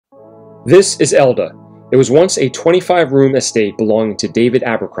This is ELDA. It was once a 25-room estate belonging to David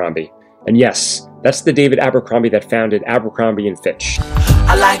Abercrombie. And yes, that's the David Abercrombie that founded Abercrombie Fitch.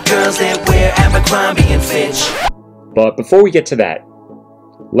 I like girls that wear Abercrombie Fitch. But before we get to that,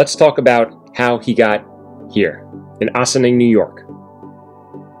 let's talk about how he got here, in Ossining, New York.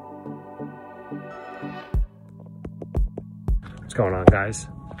 What's going on, guys?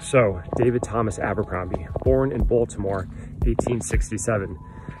 So, David Thomas Abercrombie, born in Baltimore, 1867,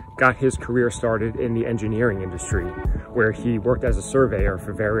 got his career started in the engineering industry, where he worked as a surveyor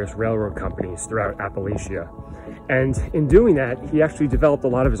for various railroad companies throughout Appalachia. And in doing that, he actually developed a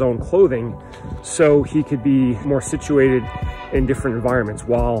lot of his own clothing so he could be more situated in different environments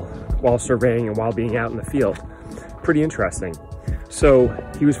while surveying and while being out in the field. Pretty interesting. So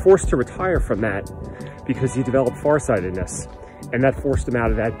he was forced to retire from that because he developed farsightedness, and that forced him out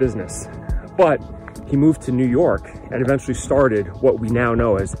of that business. But he moved to New York and eventually started what we now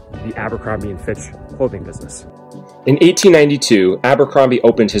know as the Abercrombie Fitch clothing business. In 1892, Abercrombie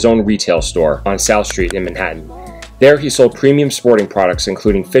opened his own retail store on South Street in Manhattan. There he sold premium sporting products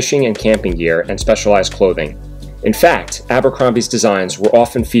including fishing and camping gear and specialized clothing. In fact, Abercrombie's designs were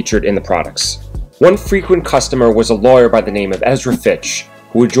often featured in the products. One frequent customer was a lawyer by the name of Ezra Fitch,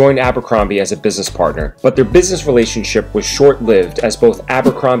 who would join Abercrombie as a business partner, but their business relationship was short-lived as both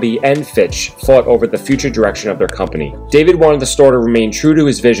Abercrombie and Fitch fought over the future direction of their company. David wanted the store to remain true to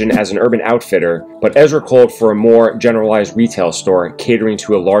his vision as an urban outfitter, but Ezra called for a more generalized retail store catering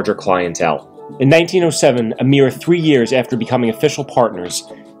to a larger clientele. In 1907, a mere 3 years after becoming official partners,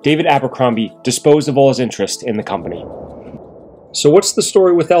 David Abercrombie disposed of all his interest in the company. So what's the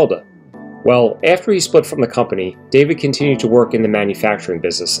story with ELDA? Well, after he split from the company, David continued to work in the manufacturing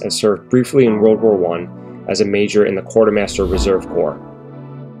business and served briefly in World War I as a major in the Quartermaster Reserve Corps.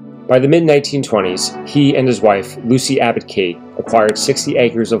 By the mid-1920s, he and his wife, Lucy Abbott Cate, acquired 60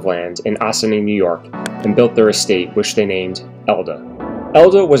 acres of land in Ossining, New York, and built their estate, which they named ELDA.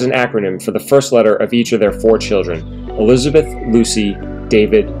 ELDA was an acronym for the first letter of each of their 4 children, Elizabeth, Lucy,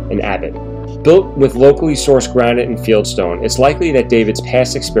 David, and Abbott. Built with locally sourced granite and fieldstone, it's likely that David's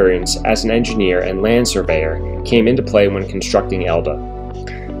past experience as an engineer and land surveyor came into play when constructing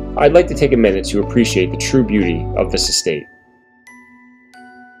ELDA. I'd like to take a minute to appreciate the true beauty of this estate.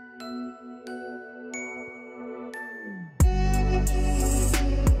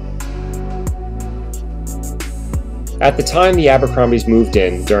 At the time the Abercrombies moved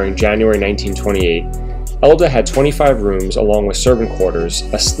in during January 1928, ELDA had 25 rooms along with servant quarters,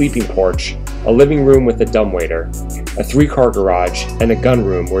 a sleeping porch, a living room with a dumbwaiter, a 3-car garage, and a gun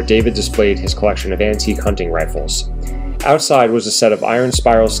room where David displayed his collection of antique hunting rifles. Outside was a set of iron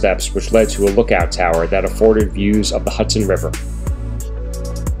spiral steps which led to a lookout tower that afforded views of the Hudson River.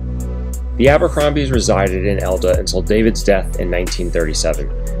 The Abercrombies resided in ELDA until David's death in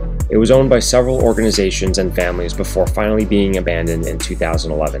 1937. It was owned by several organizations and families before finally being abandoned in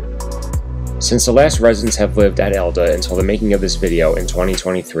 2011. Since the last residents have lived at ELDA until the making of this video in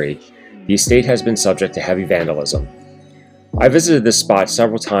 2023, the estate has been subject to heavy vandalism. I visited this spot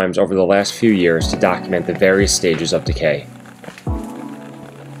several times over the last few years to document the various stages of decay.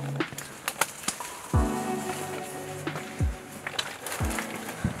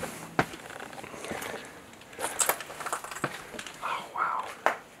 Oh wow,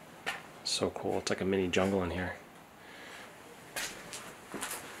 so cool. It's like a mini jungle in here.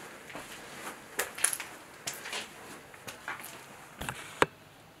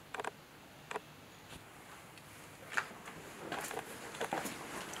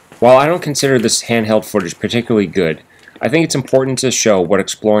 While I don't consider this handheld footage particularly good, I think it's important to show what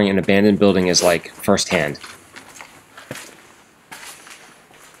exploring an abandoned building is like firsthand.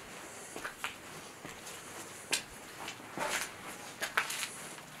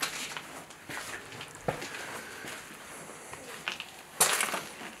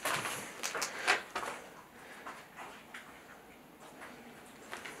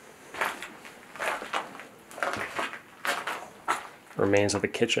 Remains of the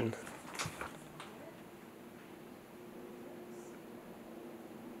kitchen.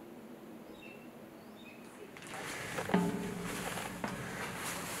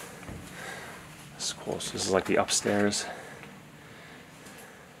 This is cool. So this is like the upstairs.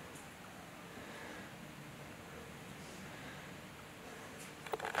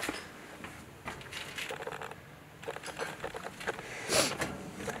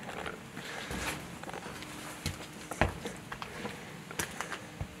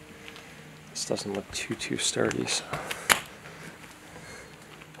 This doesn't look too sturdy, so.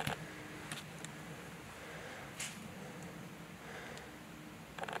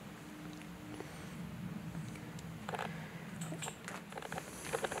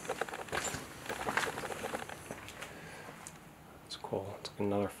 cool. It's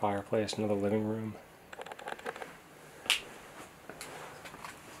another fireplace, another living room.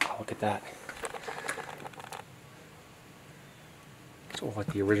 Oh, look at that. It's all like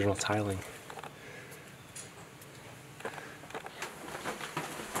the original tiling.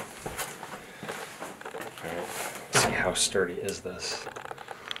 Alright, let's see how sturdy is this.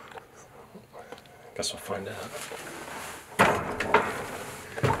 Guess we'll find out.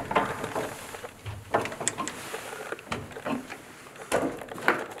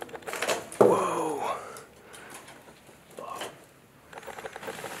 Whoa!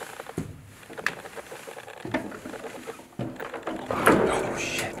 Oh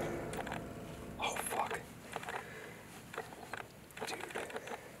shit! Oh fuck! Dude!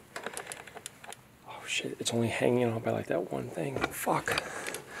 Oh shit! It's only hanging on by like that one thing. Fuck!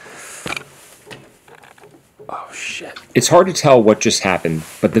 Oh shit. It's hard to tell what just happened,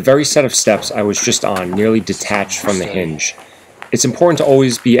 but the very set of steps I was just on nearly detached from the hinge. It's important to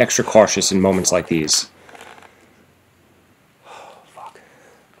always be extra cautious in moments like these. Oh, fuck.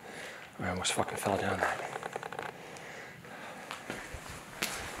 I almost fucking fell down that.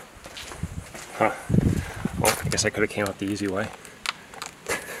 Huh. Well, I guess I could have came out the easy way.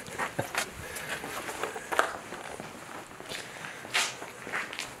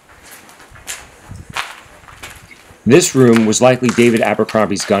 This room was likely David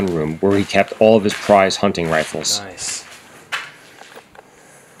Abercrombie's gun room, where he kept all of his prize hunting rifles. Nice.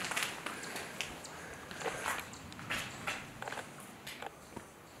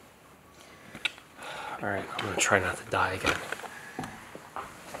 Alright, I'm going to try not to die again.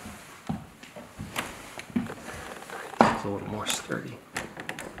 It's a little more sturdy.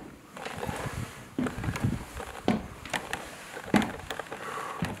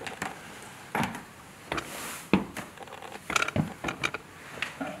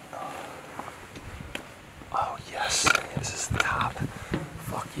 Oh yes, this is the top.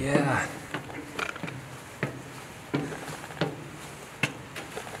 Fuck yeah.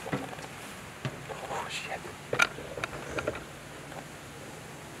 Oh shit.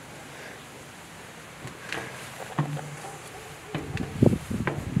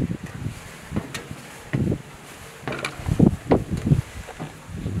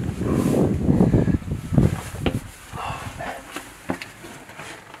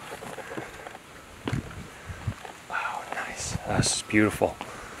 This is beautiful.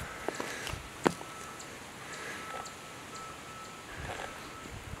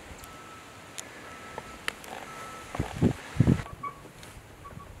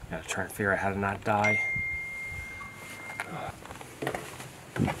 Gotta try and figure out how to not die.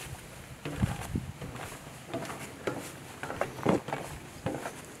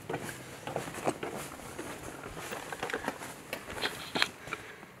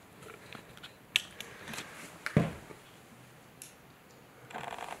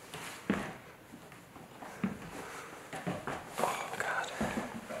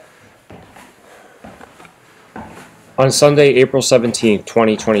 On Sunday, April 17,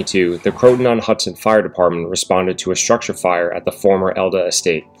 2022, the Croton-on-Hudson Fire Department responded to a structure fire at the former ELDA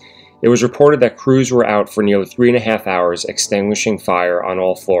estate. It was reported that crews were out for nearly 3.5 hours extinguishing fire on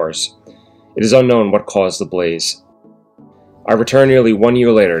all floors. It is unknown what caused the blaze. I returned nearly 1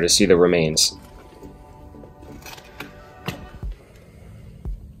 year later to see the remains.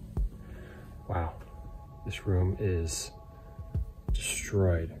 Wow, this room is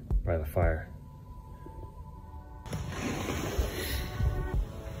destroyed by the fire.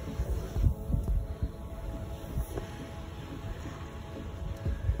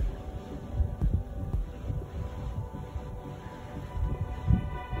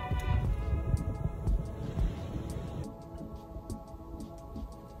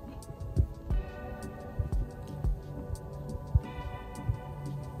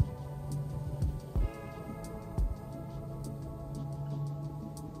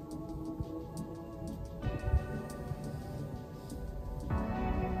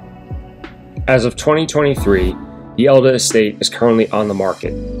 As of 2023, the ELDA estate is currently on the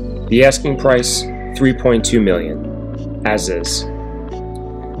market. The asking price, $3.2 million, as is.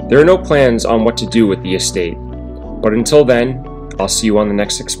 There are no plans on what to do with the estate, but until then, I'll see you on the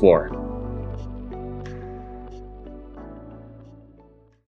next Explore.